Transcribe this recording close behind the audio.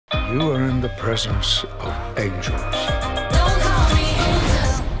You are in the presence of angels. Don't call me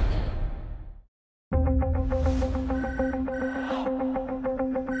angel.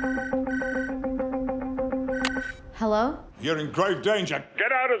 Hello? You're in grave danger.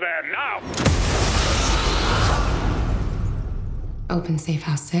 Get out of there now! Open Safe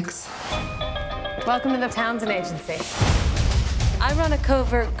House 6. Welcome to the Townsend Agency. I run a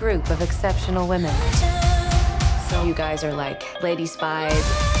covert group of exceptional women. So you guys are like lady spies.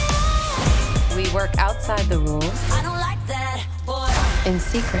 We work outside the rules. I don't like that, boy. In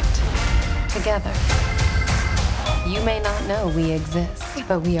secret. Together. You may not know we exist,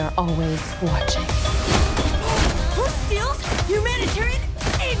 but we are always watching. Who steals humanitarian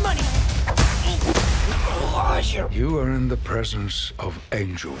aid money? You are in the presence of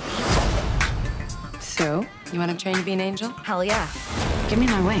angels. So, you want to train to be an angel? Hell yeah. Give me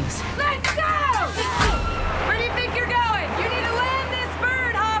my wings. Let's go! Where do you think you're going? You need to land this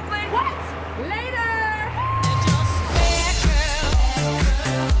bird, Hoffman. What? Later!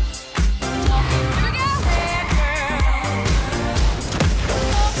 Here we go.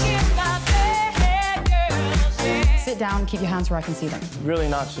 Sit down, keep your hands where I can see them. Really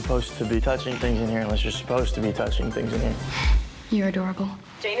not supposed to be touching things in here unless you're supposed to be touching things in here. You're adorable.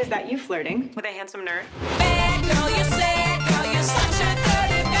 Jane, is that you flirting with a handsome nerd? Bad girl, you sad girl, you're such a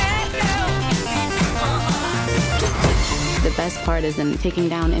dirty bad girl. The best part isn't taking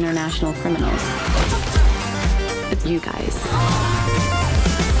down international criminals. It's you guys.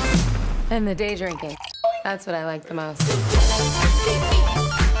 And the day drinking. That's what I like the most.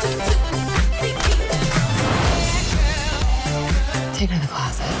 Take her to the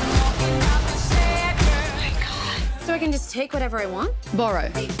closet. So I can just take whatever I want?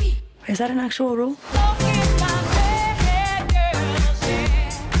 Borrow. Is that an actual rule?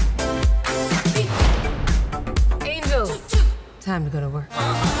 Angel. Time to go to work.